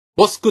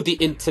What's good, the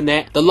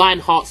internet? The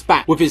Lionheart's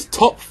back with his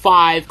top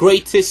 5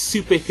 greatest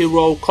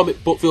superhero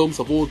comic book films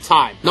of all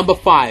time. Number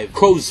 5,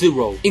 Crow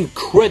Zero.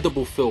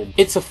 Incredible film.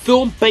 It's a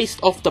film based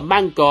off the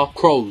manga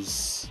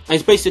Crows. And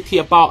it's basically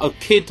about a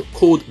kid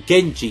called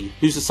Genji,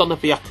 who's the son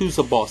of a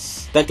Yakuza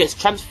boss, that gets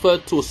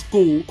transferred to a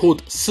school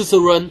called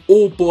Suzerain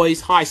All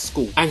Boys High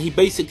School. And he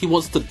basically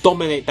wants to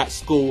dominate that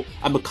school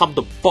and become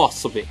the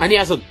boss of it. And he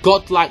has a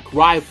godlike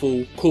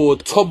rival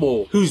called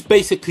Tomo, who's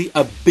basically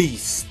a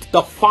beast.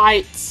 The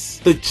fights,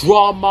 the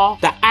drama,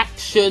 the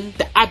action,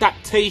 the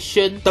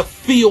adaptation, the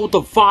feel,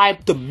 the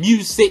vibe, the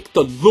music,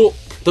 the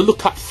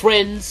look at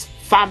friends,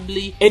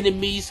 family,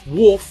 enemies,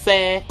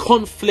 warfare,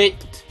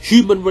 conflict,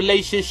 human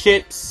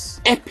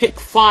relationships, epic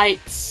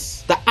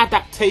fights, the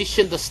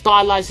adaptation, the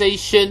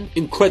stylization,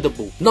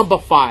 incredible. Number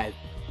 5.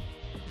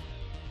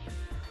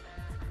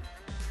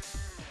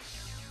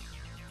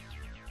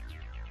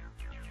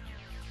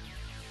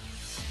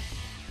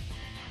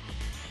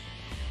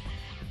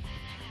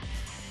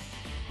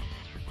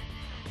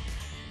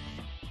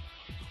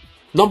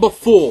 Number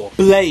 4,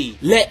 Blade.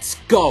 Let's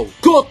go.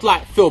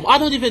 Godlike film. I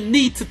don't even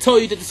need to tell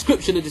you the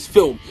description of this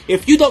film.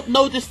 If you don't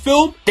know this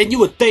film, then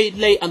you a day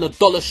late and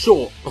 $1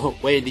 short.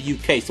 We're in the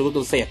UK, so we're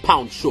going to say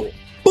 £1 short.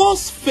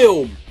 Boss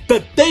film. The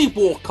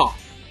Daywalker.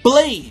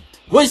 Blade.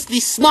 Wesley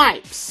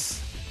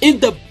Snipes. In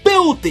the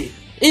building.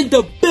 In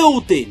the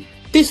building.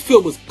 This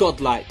film was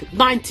godlike.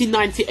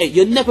 1998.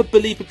 You'll never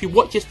believe if you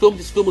watch this film.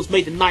 This film was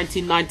made in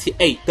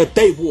 1998. The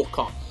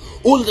Daywalker.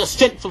 All of the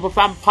strength of a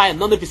vampire,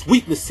 none of its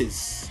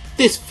weaknesses.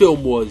 This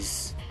film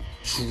was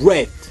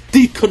dread.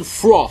 Deacon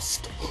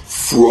Frost.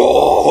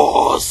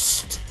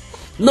 Frost!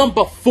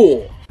 Number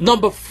 4.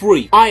 Number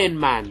 3. Iron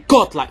Man.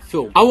 Godlike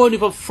film. I won't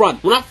even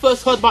front. When I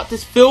first heard about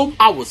this film,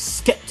 I was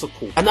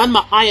skeptical. And I'm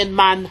an Iron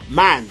Man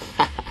man.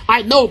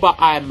 I know about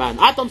Iron Man.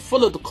 I don't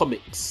follow the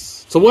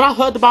comics. So when I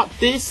heard about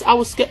this, I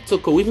was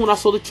skeptical, even when I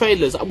saw the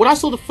trailers. When I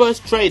saw the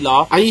first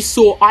trailer, and you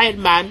saw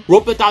Iron Man,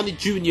 Robert Downey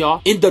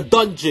Jr. in the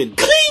dungeon.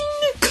 Cling!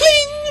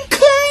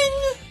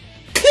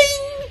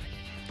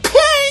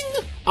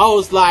 I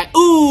was like,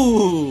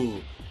 ooh,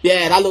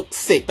 yeah, that looks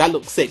sick, that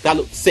looks sick, that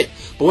looks sick.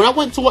 But when I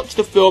went to watch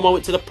the film, I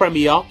went to the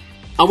premiere,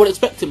 I wasn't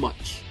expecting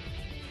much.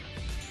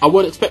 I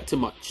wasn't expecting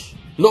much.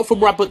 Not from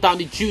Robert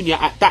Downey Jr.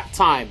 at that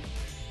time.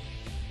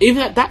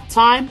 Even at that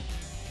time,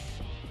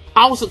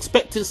 I was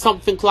expecting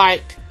something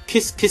like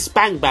Kiss Kiss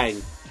Bang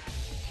Bang,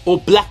 or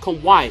Black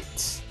and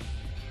White,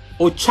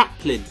 or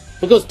Chaplin.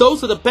 Because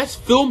those are the best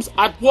films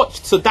I'd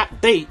watched to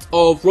that date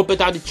of Robert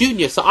Downey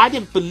Jr. So I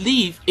didn't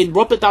believe in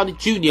Robert Downey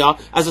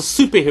Jr. as a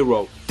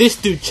superhero. This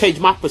dude changed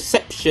my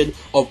perception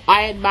of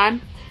Iron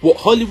Man, what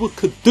Hollywood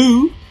could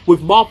do with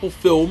Marvel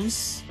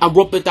films, and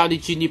Robert Downey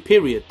Jr.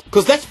 period.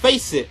 Because let's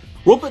face it,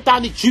 Robert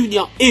Downey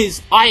Jr.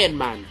 is Iron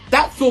Man.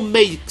 That film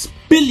makes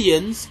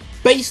billions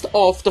based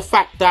off the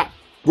fact that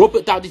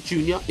Robert Downey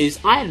Jr. is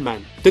Iron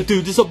Man. The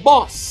dude is a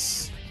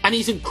boss. And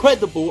he's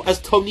incredible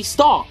as Tony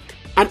Stark.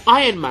 And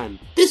Iron Man.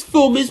 This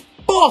film is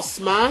boss,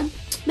 man.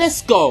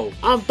 Let's go.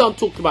 I'm done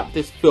talking about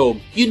this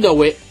film. You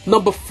know it.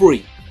 Number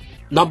 3.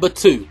 Number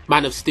 2.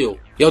 Man of Steel.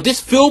 Yo, this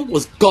film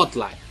was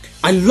godlike.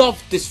 I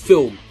loved this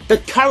film. The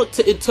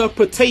character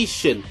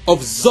interpretation of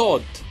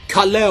Zod,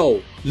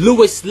 Kal-El,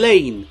 Lois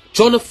Lane,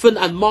 Jonathan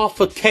and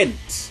Martha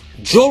Kent,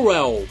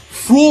 Jor-El,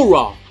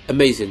 Flora.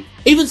 Amazing.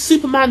 Even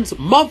Superman's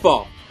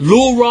mother,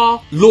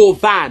 Laura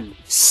Lorvan.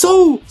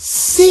 So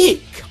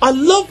sick. I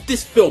love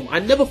this film. I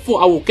never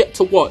thought I would get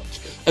to watch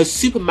a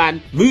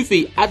Superman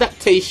movie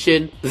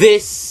adaptation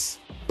this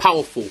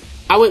powerful.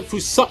 I went through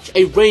such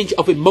a range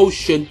of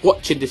emotion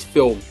watching this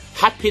film.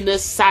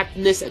 Happiness,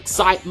 sadness,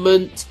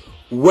 excitement,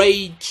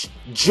 rage,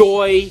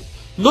 joy.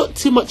 Not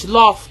too much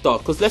laughter,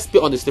 because let's be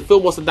honest, the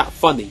film wasn't that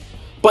funny.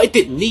 But it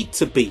didn't need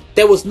to be.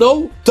 There was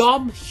no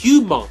dumb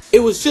humour. It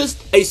was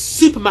just a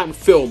Superman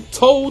film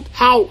told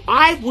how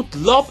I would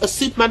love a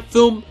Superman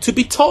film to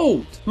be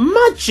told.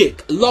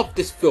 Magic. Love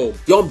this film.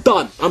 Yo, I'm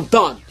done. I'm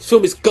done. This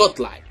film is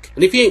godlike.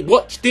 And if you ain't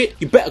watched it,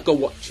 you better go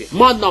watch it.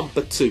 My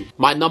number 2.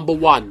 My number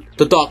 1.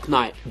 The Dark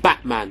Knight.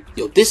 Batman.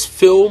 Yo, this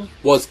film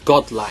was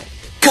godlike.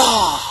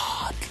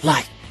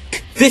 Godlike.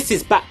 This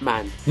is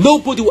Batman.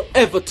 Nobody will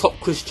ever top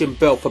Christian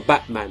Bale for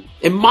Batman.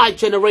 In my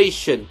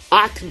generation,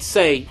 I can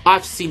say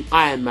I've seen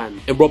Iron Man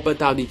in Robert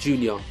Downey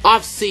Jr.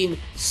 I've seen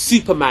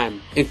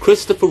Superman in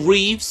Christopher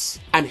Reeves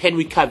and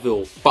Henry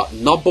Cavill. But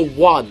number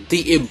 1,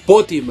 the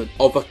embodiment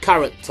of a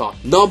character.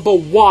 Number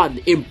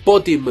 1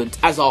 embodiment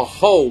as a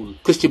whole.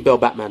 Christian Bale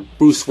Batman.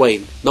 Bruce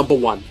Wayne. Number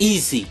 1.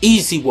 Easy.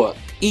 Easy work.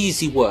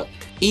 Easy work.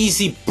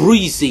 Easy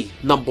breezy.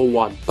 Number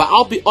 1. But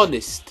I'll be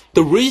honest.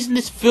 The reason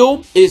this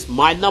film is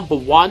my number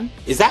 1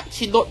 is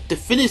actually not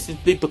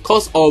definitively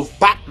because of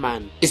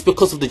Batman. It's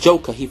because of the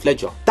Joker, Heath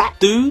Ledger. That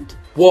dude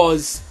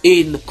was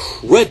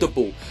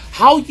incredible.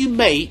 How you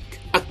make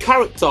a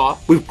character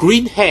with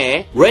green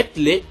hair, red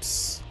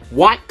lips,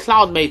 white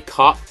clown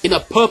makeup, in a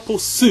purple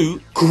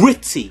suit,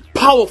 gritty,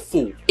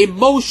 powerful,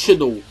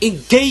 emotional,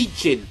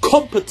 engaging,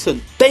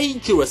 competent,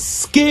 dangerous,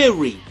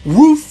 scary,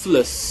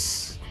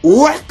 ruthless,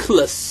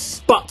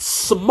 reckless, but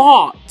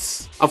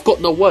smart. I've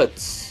got no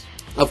words.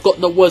 I've got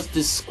no words to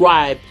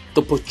describe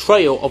the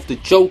portrayal of the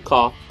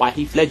Joker by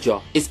Heath Ledger.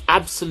 It's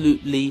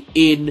absolutely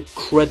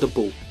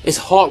incredible. It's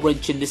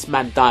heart-wrenching this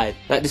man died.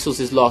 Like, this was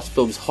his last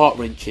film. It's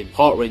heart-wrenching.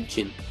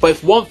 Heart-wrenching. But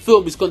if one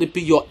film is going to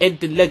be your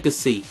ending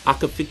legacy, I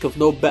can think of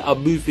no better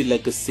movie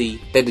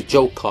legacy than the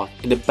Joker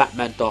in the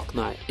Batman Dark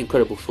Knight.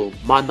 Incredible film.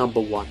 My number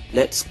one.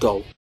 Let's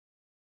go.